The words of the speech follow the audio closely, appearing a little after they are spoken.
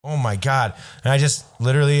my God. And I just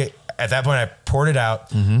literally, at that point, I poured it out.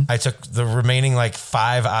 Mm-hmm. I took the remaining like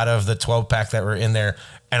 5 out of the 12 pack that were in there,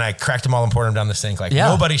 and I cracked them all and poured them down the sink. Like,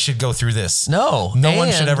 nobody should go through this. No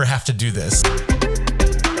one should ever have to do this.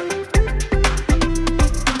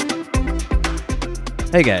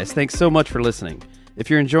 Hey guys, thanks so much for listening. If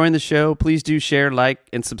you're enjoying the show, please do share, like,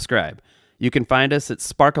 and subscribe. You can find us at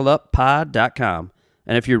sparkleuppod.com.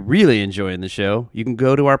 And if you're really enjoying the show, you can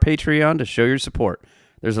go to our Patreon to show your support.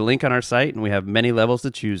 There's a link on our site, and we have many levels to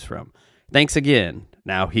choose from. Thanks again.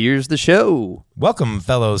 Now here's the show. Welcome,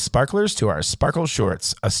 fellow sparklers, to our Sparkle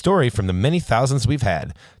Shorts, a story from the many thousands we've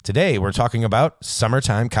had. Today, we're talking about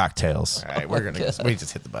summertime cocktails. All right, we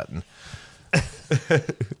just hit the button.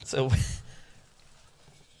 So,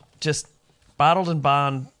 just bottled and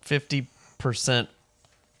bond 50%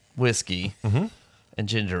 whiskey and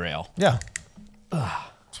ginger ale. Yeah.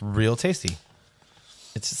 It's real tasty.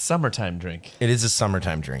 It's a summertime drink. It is a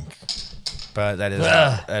summertime drink. But that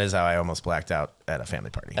is how I almost blacked out at a family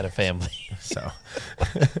party. At a family. So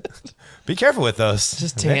be careful with those.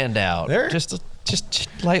 Just tanned out. Just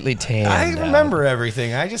lightly tanned out. I remember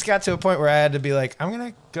everything. I just got to a point where I had to be like, I'm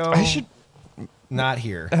going to go not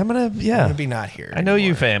here. I'm going to be not here I know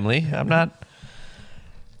you, family. I'm not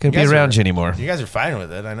going to be around you anymore. You guys are fine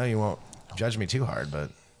with it. I know you won't judge me too hard, but...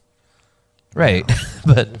 Right.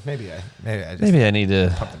 But maybe I need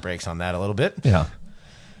to pump the brakes on that a little bit. Yeah.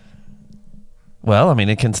 Well, I mean,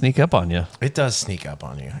 it can sneak up on you. It does sneak up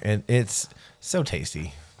on you. It's so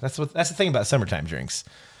tasty. That's the thing about summertime drinks.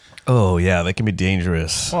 Oh yeah, they can be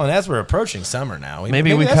dangerous. Well, and as we're approaching summer now,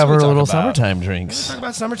 maybe we cover a little summertime drinks. Let's talk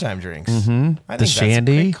about summertime drinks. Mm-hmm. I think the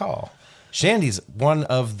shandy. That's a great call. Shandy's one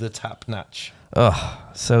of the top notch.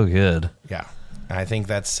 Oh, so good. Yeah. I think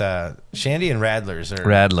that's Shandy and Radlers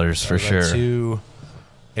are for sure. Two,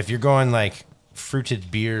 if you're going like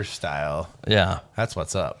fruited beer style, that's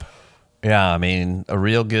what's up. Yeah, I mean a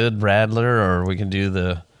real good Radler, or we can do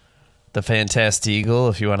the Fantastigal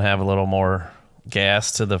if you want to have a little more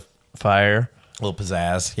gas to the fire, a little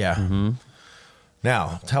pizzazz. Yeah. Mm-hmm.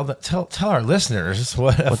 Now tell our listeners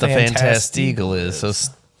what the Fantastigal is. So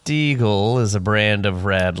Stiegel is a brand of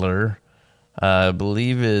Radler. I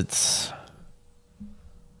believe it's.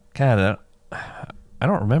 I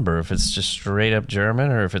don't remember if it's just straight up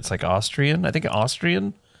German or if it's like Austrian. I think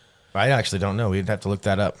Austrian. I actually don't know. We'd have to look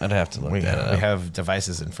that up. I'd have to look that up. We have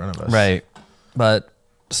devices in front of us. Right. But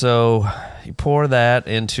so you pour that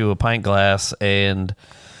into a pint glass and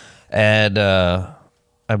add,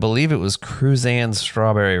 I believe it was Cruzan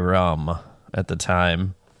strawberry rum at the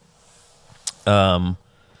time.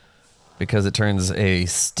 Because it turns a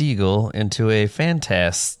Stiegel into a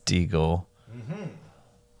Fantastigal.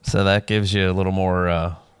 So that gives you a little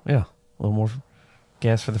more,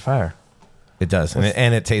 gas for the fire. It does,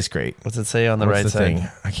 and it tastes great. What's it say on the right side? Thing?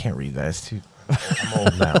 I can't read that. It's too. I'm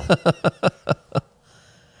old now.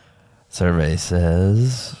 Survey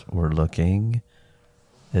says we're looking.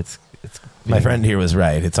 It's. My friend here was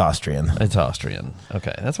right. It's Austrian. It's Austrian.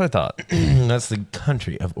 Okay, that's what I thought. That's the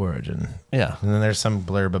country of origin. Yeah, and then there's some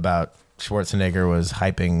blurb about Schwarzenegger was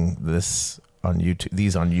hyping this on YouTube.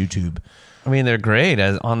 These on YouTube. I mean, they're great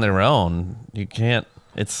on their own. You can't.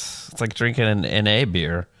 It's like drinking an NA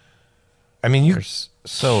beer. I mean, you're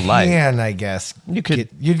so light. I guess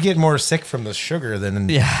you'd get more sick from the sugar than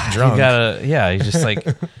drunk. You just like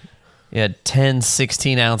 10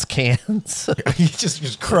 16-ounce cans. You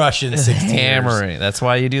just crushing 16. Hammering. That's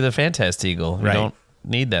why you do the Fantastigal. You don't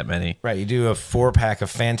need that many. Right. You do a 4-pack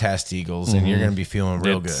of Fantastigals, and you're going to be feeling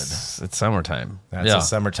real good. It's summertime. That's a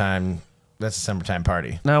summertime. That's a summertime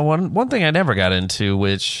party. Now, one thing I never got into,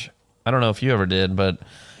 which I don't know if you ever did, but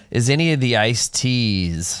is any of the iced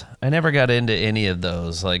teas. I never got into any of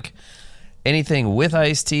those. Like anything with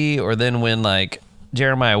iced tea, or then when like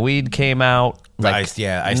Jeremiah Weed came out. Like, iced tea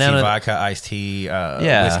vodka, iced tea,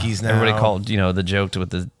 whiskeys now. Everybody called, the joke with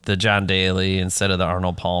the John Daly instead of the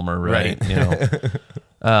Arnold Palmer, right?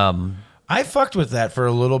 I fucked with that for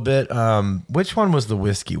a little bit. Which one was the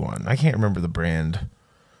whiskey one? I can't remember the brand.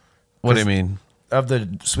 What do you mean? Of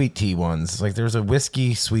the sweet tea ones. Like there was a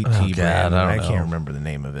whiskey sweet tea brand. I can't remember the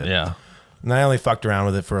name of it. Yeah. And I only fucked around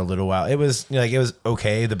with it for a little while. It was it was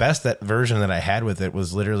okay. The best version that I had with it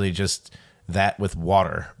was literally just that with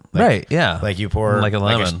water. Right, yeah. Like you pour like a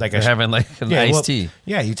lemon. You're having like an iced tea.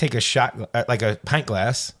 Yeah, you take a shot, like a pint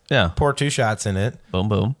glass. Yeah. Pour 2 shots in it. Boom,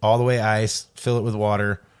 boom. All the way ice. Fill it with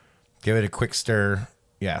water. Give it a quick stir.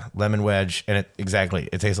 Yeah, lemon wedge. And it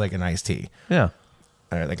tastes like an iced tea. Yeah.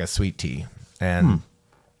 Or like a sweet tea. And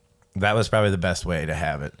that was probably the best way to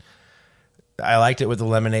have it. I liked it with the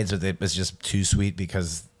lemonades, but it was just too sweet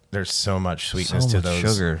because there's so much sweetness to those.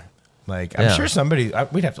 Sugar. Like, I'm sure somebody,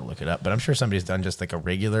 we'd have to look it up, but I'm sure somebody's done just like a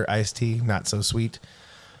regular iced tea, not so sweet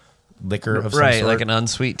liquor of some sort. Like an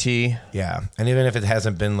unsweet tea. Yeah. And even if it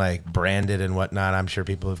hasn't been like branded and whatnot, I'm sure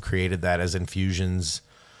people have created that as infusions.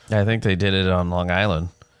 I think they did it on Long Island.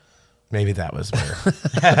 Maybe that was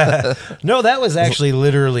where. No, that was actually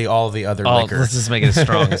literally all the other liquor. Let's just make it as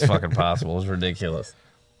strong as fucking possible. It was ridiculous.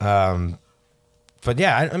 But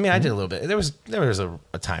yeah, I mean, I did a little bit. There was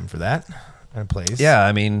a time for that and a place. Yeah,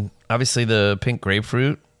 I mean, obviously the pink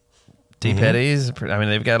grapefruit, Deep Eddies. I mean,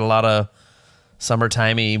 they've got a lot of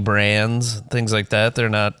summertimey brands, things like that. They're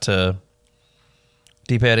not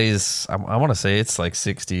Deep Eddies. I want to say it's like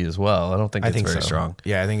 60 as well. I don't think it's very strong.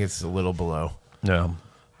 Yeah, I think it's a little below. No.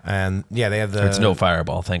 And yeah, they have the. It's no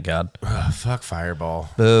Fireball, thank God. Fuck Fireball.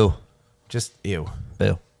 Boo. Just ew.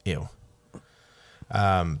 Boo. Ew.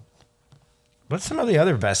 What's some of the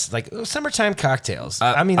other best, like, summertime cocktails?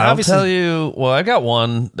 I mean, obviously. I'll tell you, well, I got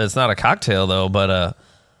one that's not a cocktail, though, but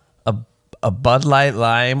a Bud Light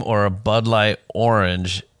Lime or a Bud Light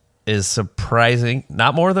Orange is surprising.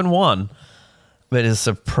 Not more than one, but is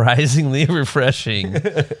surprisingly refreshing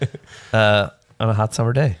on a hot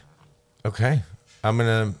summer day. Okay. I'm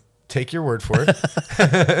going to take your word for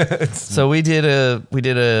it. So we did a.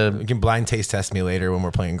 You can blind taste test me later when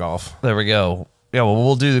we're playing golf. There we go. Yeah, well,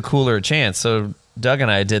 we'll do the cooler a chance. So Doug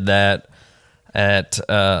and I did that at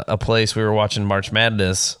a place we were watching March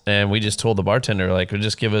Madness, and we just told the bartender, like,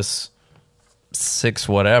 just give us 6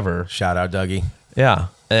 whatever. Shout out, Dougie. Yeah.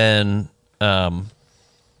 And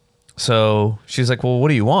so she's like, well, what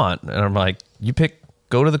do you want? And I'm like,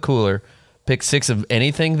 go to the cooler, pick 6 of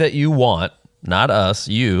anything that you want, not us,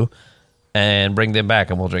 you, and bring them back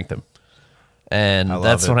and we'll drink them. And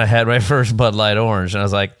that's when I had my first Bud Light Orange. And I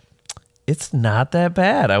was like, it's not that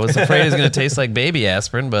bad. I was afraid it was going to taste like baby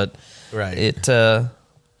aspirin, but it's,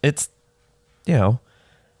 it's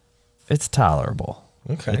tolerable.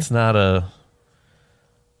 Okay. It's not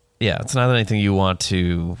it's not anything you want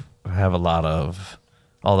to have a lot of,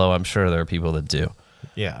 although I'm sure there are people that do.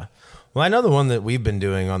 Yeah. Well, I know the one that we've been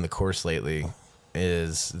doing on the course lately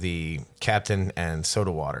is the Captain and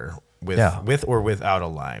soda water with or without a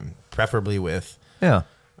lime, preferably with. Yeah.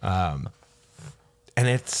 And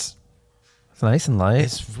it's nice and light.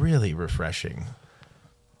 It's really refreshing.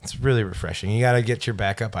 It's really refreshing. You got to get your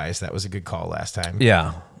backup ice. That was a good call last time.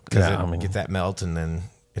 Yeah. Because get that melt and then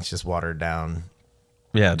it's just watered down.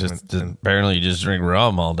 Yeah, just apparently you just drink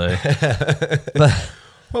rum all day.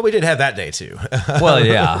 Well, we did have that day too. Well,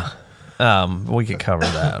 yeah. We could cover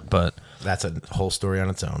that, but that's a whole story on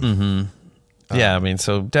its own. Mm-hmm. Yeah, I mean,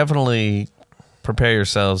 so definitely prepare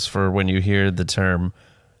yourselves for when you hear the term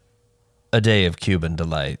 "a day of Cuban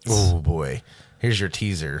delights." Oh boy, here's your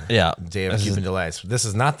teaser. Yeah, day of Cuban delights. This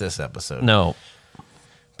is not this episode. No,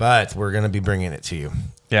 but we're gonna be bringing it to you.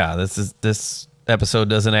 Yeah, this episode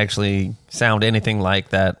doesn't actually sound anything like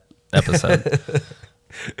that episode.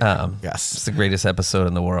 Yes, it's the greatest episode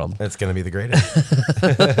in the world. It's gonna be the greatest.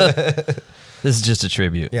 This is just a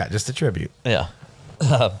tribute. Yeah, just a tribute. Yeah.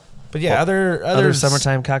 But yeah, other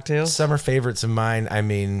summertime cocktails, summer favorites of mine. I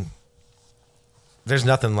mean, there's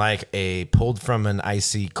nothing like a pulled from an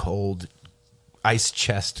icy cold ice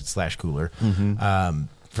chest / cooler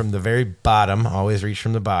from the very bottom. Always reach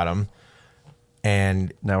from the bottom,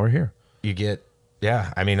 and now we're here. You get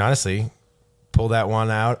I mean, honestly, pull that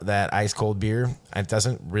one out, that ice cold beer. It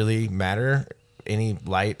doesn't really matter. Any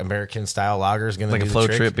light American style lager is going to like do a flow the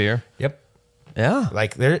trick. trip beer. Yep. Yeah.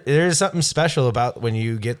 Like there's something special about when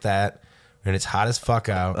you get that and it's hot as fuck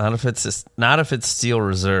out. Not if it's Steel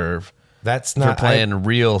Reserve. That's not. You're playing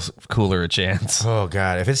real cooler a chance. Oh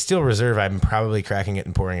God! If it's Steel Reserve, I'm probably cracking it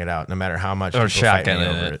and pouring it out, no matter how much or people fight me shotgunning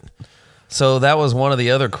over it. So that was one of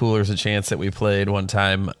the other coolers a chance that we played one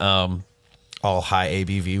time. All high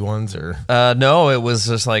ABV ones, or no? It was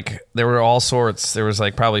just like there were all sorts. There was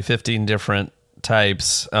like probably 15 different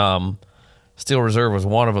types. Steel Reserve was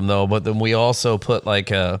one of them though. But then we also put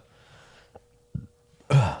like we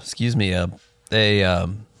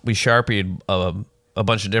Sharpied a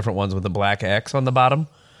bunch of different ones with a black X on the bottom.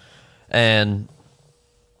 And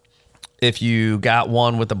if you got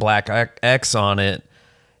one with the black X on it,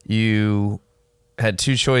 you had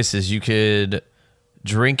 2 choices. You could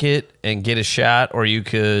drink it and get a shot, or you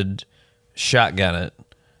could shotgun it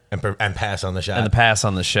and pass on the shot. And pass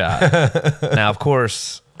on the shot. Now, of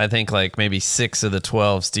course, I think like maybe 6 of the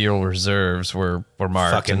 12 Steel Reserves were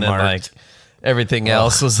marked. Fucking and then marked. like everything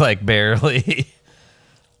else was like barely.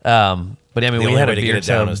 But I mean, we had a way to beer get it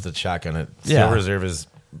down tub. is to shotgun it. Steel Reserve is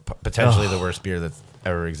potentially the worst beer that's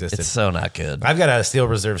ever existed. It's so not good. I've got a Steel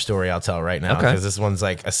Reserve story I'll tell right now because this one's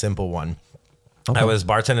like a simple one. Okay. I was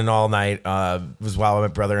bartending all night. It was while my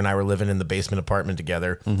brother and I were living in the basement apartment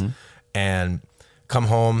together, and come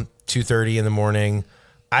home 2:30 in the morning.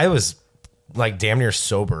 I was like damn near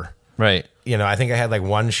sober. Right. You know, I think I had like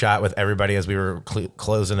one shot with everybody as we were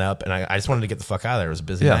closing up, and I just wanted to get the fuck out of there. It was a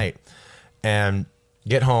busy night, and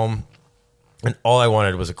get home, and all I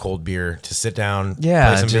wanted was a cold beer to sit down,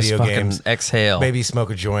 play some just video games, exhale, maybe smoke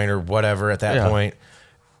a joint or whatever at that point,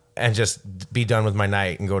 and just be done with my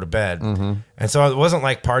night and go to bed. And so it wasn't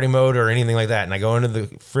like party mode or anything like that. And I go into the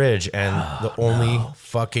fridge, and the only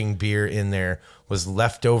fucking beer in there was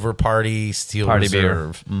leftover party Steel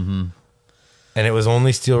Reserve. And it was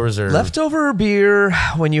only Steel Reserve. Leftover beer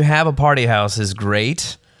when you have a party house is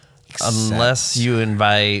great, unless you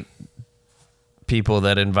invite people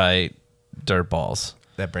that invite dirtballs.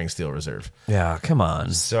 That brings Steel Reserve. Yeah, come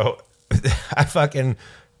on. So I fucking...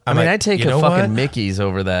 I take a fucking Mickey's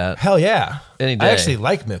over that. Hell yeah. Any day. I actually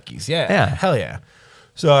like Mickey's. Yeah. Hell yeah.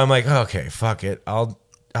 So I'm like, okay, fuck it. I'll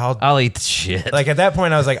eat shit. like at that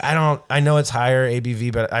point I was like, I know it's higher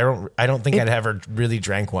ABV, but I don't think I'd ever really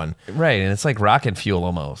drank one. Right, and it's like rocket fuel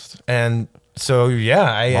almost. And so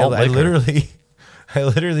I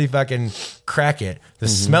literally fucking crack it. The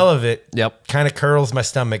smell of it kind of curls my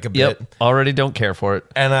stomach a bit. Already don't care for it.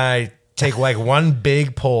 And I take like one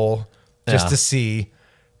big pull just to see,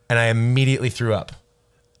 and I immediately threw up.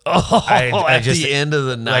 At the end of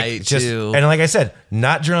the night, too. And like I said,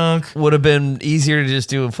 not drunk. Would have been easier to just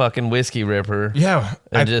do a fucking whiskey ripper. Yeah.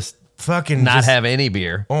 And just fucking not have any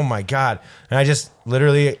beer. Oh my God. And I just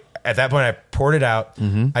literally, at that point, I poured it out.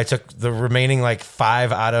 I took the remaining like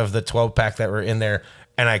 5 out of the 12 pack that were in there,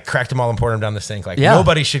 and I cracked them all and poured them down the sink. Like,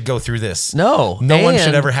 nobody should go through this. No one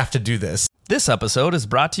should ever have to do this. This episode is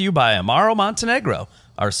brought to you by Amaro Montenegro,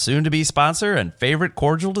 our soon-to-be sponsor and favorite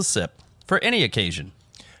cordial to sip for any occasion.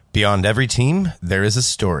 Beyond every team, there is a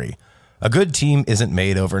story. A good team isn't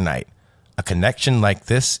made overnight. A connection like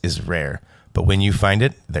this is rare, but when you find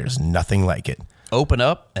it, there's nothing like it. Open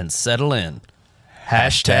up and settle in.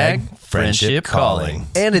 Hashtag friendship calling.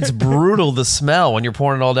 And it's brutal, the smell when you're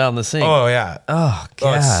pouring it all down the sink. Oh, yeah. Oh,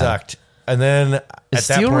 God. Oh, it sucked. And then at that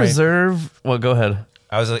Steel point, Reserve. Well, go ahead.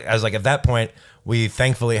 I was like, at that point, we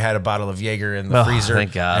thankfully had a bottle of Jaeger in the freezer.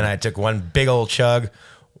 Thank God. And I took one big old chug,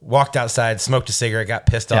 walked outside, smoked a cigarette, got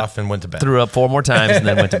pissed off, and went to bed. Threw up 4 more times and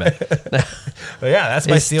then went to bed. But yeah, that's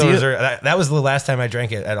my Steel Reserve. That was the last time I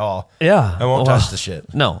drank it at all. Yeah. I won't touch the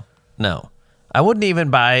shit. No. I wouldn't even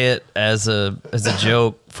buy it as a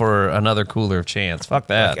joke for another cooler chance. Fuck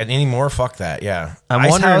that. Like, anymore, fuck that. Yeah. I'm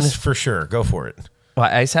Ice wondering House for sure. Go for it.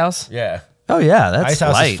 What, Ice House? Yeah. Oh, yeah. That's Ice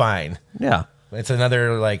House light. is fine. Yeah. It's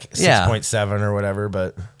another like 6.7 or whatever,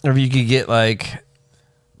 but or if you could get like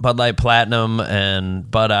Bud Light Platinum and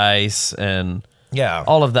Bud Ice and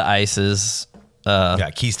all of the ices.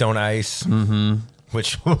 Keystone Ice,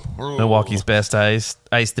 which Milwaukee's best ice,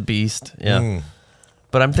 Ice the Beast. Yeah,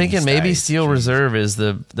 but I'm thinking maybe Steel Reserve is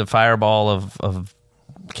the fireball of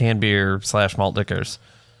canned beer / malt liquors.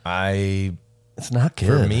 It's not good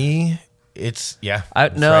for me. It's no,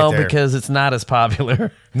 right because it's not as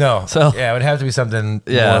popular. No, so it would have to be something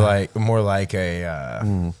more like a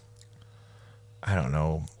I don't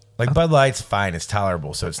know, like Bud Light's fine, it's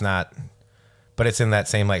tolerable, so it's not, but it's in that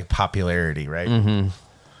same like popularity, right?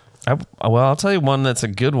 I'll tell you one that's a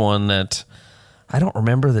good one that I don't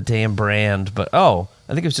remember the damn brand, but I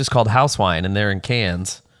think it was just called House Wine, and they're in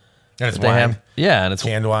cans. And it's wine, and it's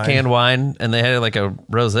canned wine, and they had like a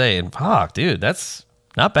rosé, and fuck, dude, that's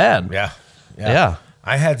not bad. Yeah.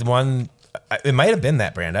 I had one. It might have been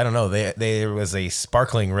that brand. I don't know. There was a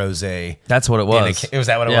sparkling rosé. That's what it was. Was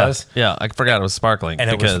that what it was? Yeah, I forgot it was sparkling.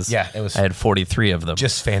 And because it was. I had 43 of them.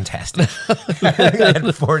 Just fantastic. I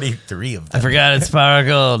had 43 of them. I forgot it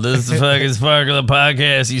sparkled. This is the fucking Sparkler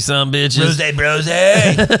podcast, you some bitches.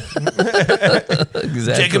 Rosé.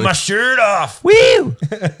 Exactly. Taking my shirt off. Woo!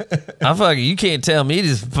 You can't tell me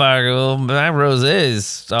to sparkle. My rosé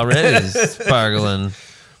is already sparkling.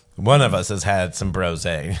 One of us has had some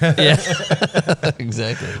brosé. Yeah,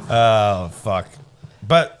 exactly. Oh fuck!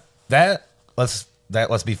 But let's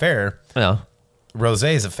be fair. Yeah,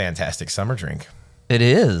 rosé is a fantastic summer drink. It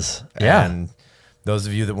is. Yeah, and those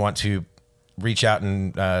of you that want to reach out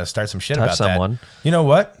and start some shit Touch about someone. that, you know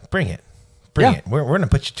what? Bring it. Bring it. We're gonna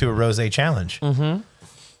put you to a rosé challenge. Mm-hmm.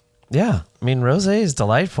 Yeah, I mean rosé is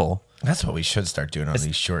delightful. That's what we should start doing on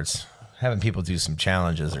these shorts. Having people do some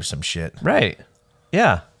challenges or some shit. Right.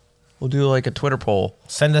 Yeah. We'll do like a Twitter poll.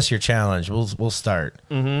 Send us your challenge. We'll start.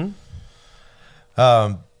 Mm-hmm.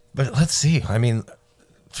 But let's see. I mean,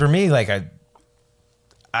 for me, like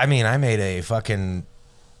I made a fucking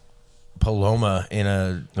Paloma in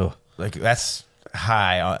a like that's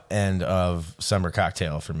high end of summer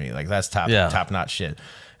cocktail for me. Like that's top notch shit.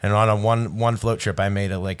 And on a one float trip, I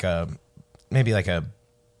made maybe like a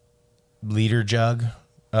liter jug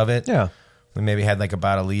of it. Yeah. We maybe had like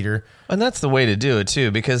about a liter. And that's the way to do it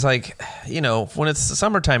too, because like, when it's a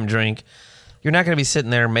summertime drink, you're not going to be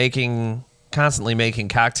sitting there constantly making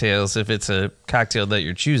cocktails if it's a cocktail that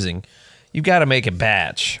you're choosing. You've got to make a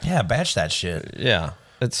batch. Yeah, batch that shit. Yeah.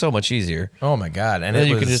 It's so much easier. Oh my God. And then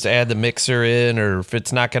you can just add the mixer in, or if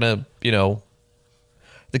it's not going to,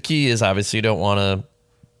 the key is obviously you don't want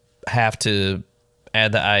to have to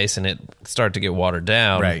add the ice and it start to get watered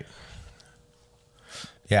down. Right.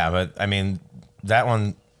 Yeah, but I mean, that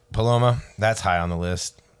one, Paloma, that's high on the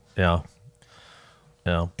list. Yeah.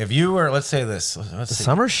 Yeah. If you were, let's say this. Let's see.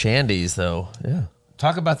 Summer shandies, though. Yeah.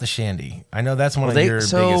 Talk about the shandy. I know that's one of your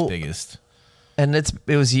biggest. And it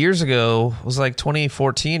was years ago. It was like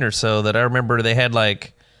 2014 or so that I remember they had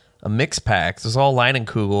like a mix pack. It was all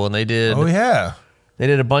Leinenkugel, and they did. Oh, yeah. They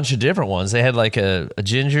did a bunch of different ones. They had like a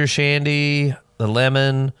ginger shandy, the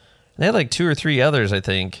lemon. And they had like 2 or 3 others, I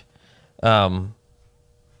think.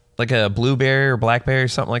 Like a blueberry or blackberry or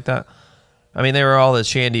something like that. I mean, they were all the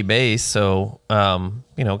shandy base, so kind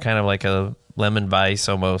of like a lemon vice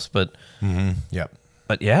almost. But Yep.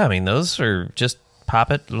 But yeah, I mean, those are just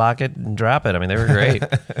pop it, lock it, and drop it. I mean, they were great.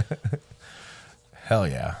 Hell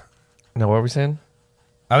yeah. No, what were we saying?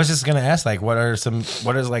 I was just gonna ask, like, what is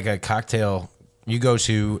like a cocktail you go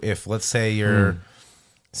to if, let's say, you're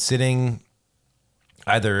sitting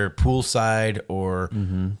either poolside or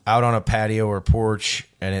out on a patio or porch,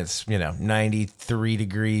 and it's 93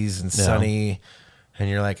 degrees and sunny, and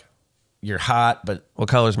you're hot, but What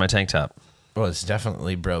color's my tank top? well, it's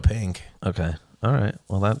definitely bro pink. Okay. All right.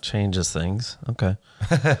 Well, that changes things. Okay.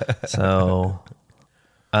 So,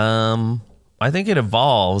 I think it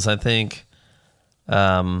evolves. I think,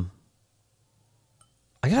 I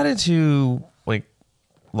got into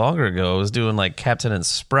longer ago. I was doing like Captain and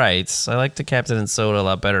Sprites. I like the Captain and Soda a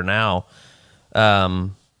lot better now.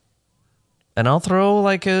 And I'll throw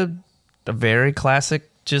like a very classic,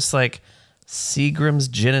 just like Seagram's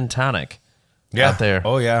gin and tonic. Out there.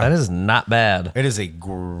 Oh, yeah. That is not bad. It is a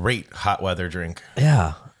great hot weather drink.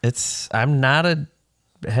 Yeah. I'm not a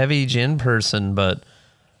heavy gin person, but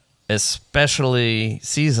especially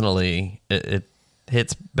seasonally, it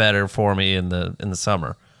hits better for me in the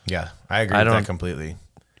summer. Yeah, I agree with that completely.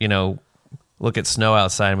 Look at snow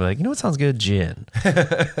outside and be like, what sounds good? Gin.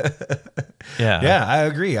 Yeah, I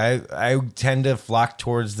agree. I tend to flock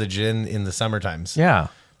towards the gin in the summer times. Yeah.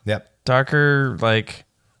 Yep. Darker, like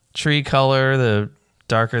tree color, the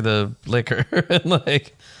darker the liquor. And I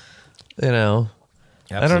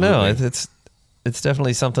don't know. It's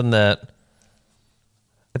definitely something that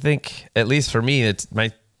I think, at least for me,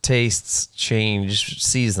 my tastes change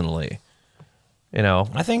seasonally.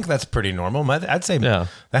 I think that's pretty normal. I'd say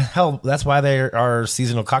that's why there are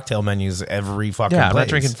seasonal cocktail menus every fucking place. I'm not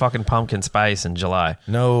drinking fucking pumpkin spice in July.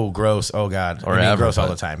 No, gross. Oh, God. Or ever, gross all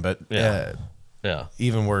the time, but yeah.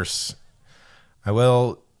 Even worse. I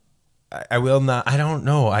will not. I don't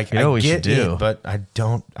know. I get it, but I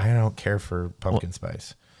don't care for pumpkin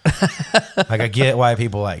spice. I get why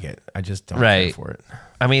people like it. I just don't care for it.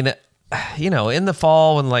 I mean, in the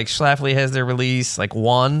fall when like Schlafly has their release, like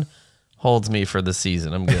one holds me for the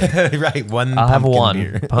season. I'm good. Right. I'll have one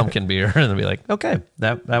beer. pumpkin beer and then be like, okay,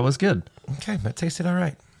 that was good. Okay, that tasted all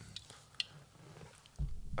right.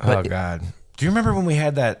 Oh, God. Do you remember when we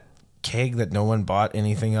had that keg that no one bought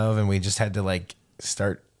anything of and we just had to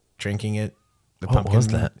start drinking it? The What pumpkin was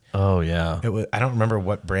that? Oh, yeah. It was. I don't remember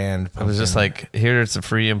what brand. It was just like, here's a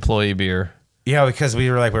free employee beer. Yeah, because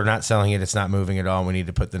we were like, we're not selling it. It's not moving at all. And we need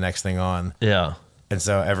to put the next thing on. Yeah. And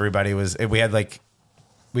so everybody was. We had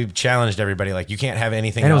we challenged everybody, you can't have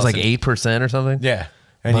anything And it else. was like 8% or something? Yeah.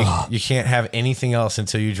 And you can't have anything else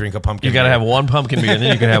until you drink a pumpkin You got to beer. have one pumpkin beer and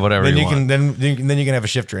then you can have whatever Then you you want. can then you can have a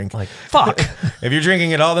shift drink. Fuck. If you're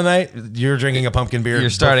drinking it all the night, you're drinking a pumpkin beer. You're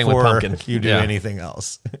starting with before pumpkin. You do Yeah. anything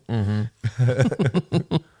else. Mm-hmm.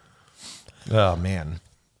 Oh, man.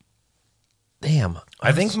 Damn.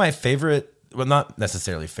 I think my favorite, well, not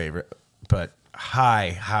necessarily favorite, but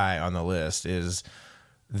high on the list is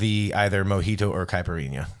the either mojito or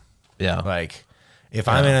caipirinha. Yeah. If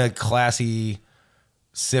I'm in a classy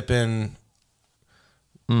sipping,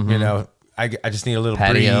 I just need a little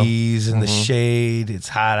Patio. breeze in the shade. It's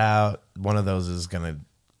hot out. One of those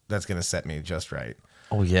that's gonna set me just right.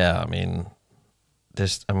 Oh, yeah. I mean,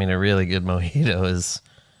 a really good mojito is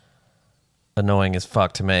annoying as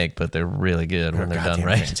fuck to make, but they're really good when they're done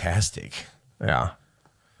right. Fantastic. Yeah.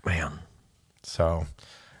 Man. So,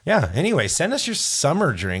 Yeah. Anyway, send us your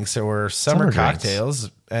summer drinks or summer cocktails,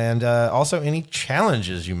 and also any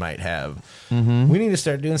challenges you might have. Mm-hmm. We need to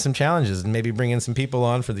start doing some challenges and maybe bring in some people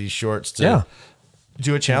on for these shorts to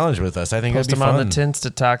do a challenge with us. I think Post it'd be them fun. on the Tins to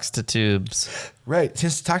Talks to Tubes. Right.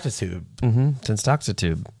 Tins to Talk to Tube. Mm-hmm. Tins Talks to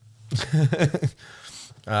Tube.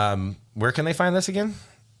 Where can they find us again?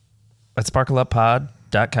 At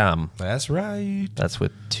sparkleuppod.com. That's right. That's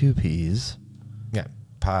with 2 P's. Yeah.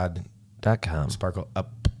 Pod.com. Sparkle up.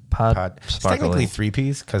 Pod. It's technically 3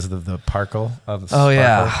 P's because of the parkle of the sparkle.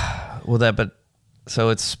 Yeah. Well, so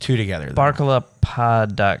it's 2 together.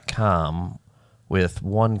 Sparkleuppod.com with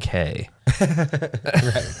 1 K.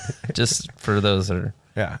 Right. Just for those that are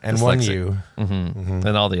and dyslexic. 1 U. Mm-hmm. Mm-hmm.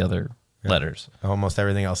 And all the other letters. Almost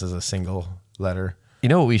everything else is a single letter. You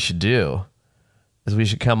know what we should do? Is we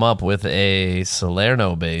should come up with a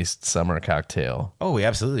Salerno-based summer cocktail. Oh, we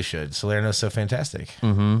absolutely should. Salerno's so fantastic.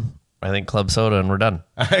 Mm-hmm. I think club soda and we're done.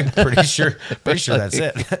 I'm pretty sure that's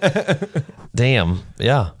it. Damn.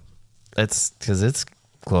 Yeah. It's because it's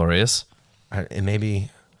glorious. And maybe,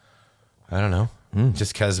 I don't know,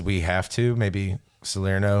 just because we have to, maybe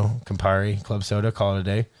Salerno, Campari, club soda, call it a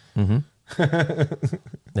day. Mm-hmm.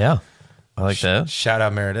 Yeah. I like that. Shout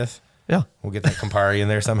out Meredith. Yeah. We'll get that Campari in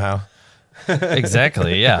there somehow.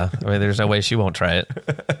 Exactly. Yeah. I mean, there's no way she won't try it.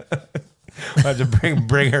 We'll have to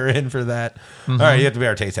bring her in for that. Mm-hmm. All right, you have to be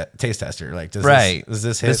our taste tester. Like, does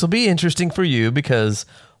this hit? This will be interesting for you because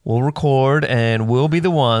we'll record and we'll be the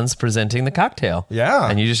ones presenting the cocktail. Yeah.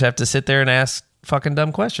 And you just have to sit there and ask fucking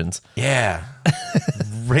dumb questions. Yeah.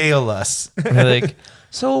 Rail us. Like,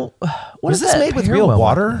 so what is this made with real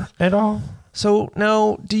water at all? So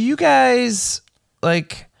now, do you guys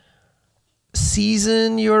like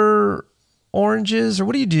season your oranges or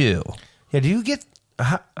what do you do? Yeah, do you get...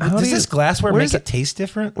 does this glassware make it taste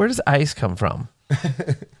different? Where does ice come from?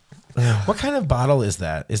 What kind of bottle is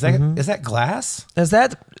that? Is that glass? Is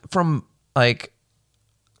that from like...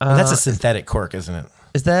 that's a synthetic cork, isn't it?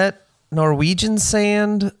 Is that Norwegian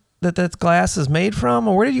sand that glass is made from?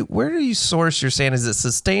 Or where do you source your sand? Is it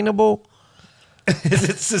sustainable? Is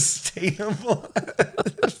it sustainable?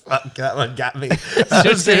 Fuck, that one got me. I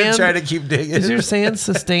was trying to keep digging. Is your sand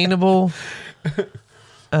sustainable?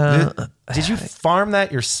 Did you farm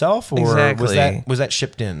that yourself, or exactly. was that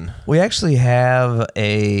shipped in? We actually have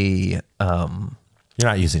a. You're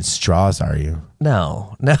not using straws, are you?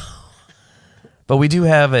 No. But we do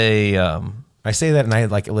have a. I say that, and I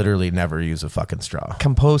literally never use a fucking straw.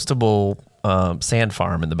 Compostable sand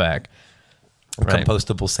farm in the back. Right.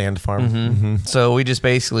 Compostable sand farm. Mm-hmm. Mm-hmm. So we just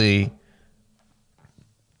basically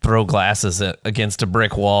throw glasses against a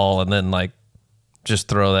brick wall, and then just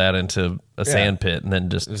throw that into a sand pit and then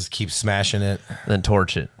just keep smashing it. Then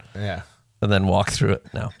torch it. Yeah. And then walk through it.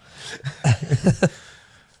 No.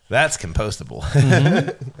 That's compostable.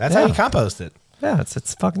 Mm-hmm. That's how you compost it. Yeah,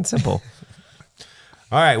 it's fucking simple.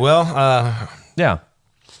 All right, well, yeah.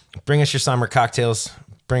 Bring us your summer cocktails.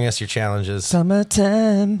 Bring us your challenges.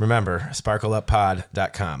 Summertime. Remember,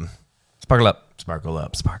 sparkleuppod.com. Sparkle up. Sparkle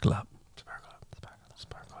up. Sparkle up.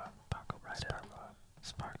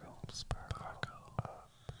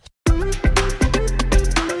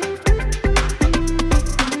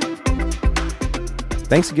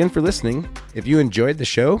 Thanks again for listening. If you enjoyed the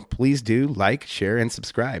show, please do like, share, and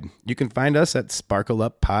subscribe. You can find us at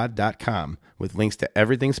sparkleuppod.com with links to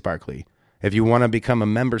everything sparkly. If you want to become a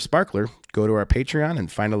member sparkler, go to our Patreon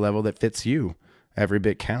and find a level that fits you. Every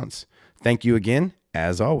bit counts. Thank you again.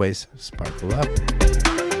 As always, sparkle up.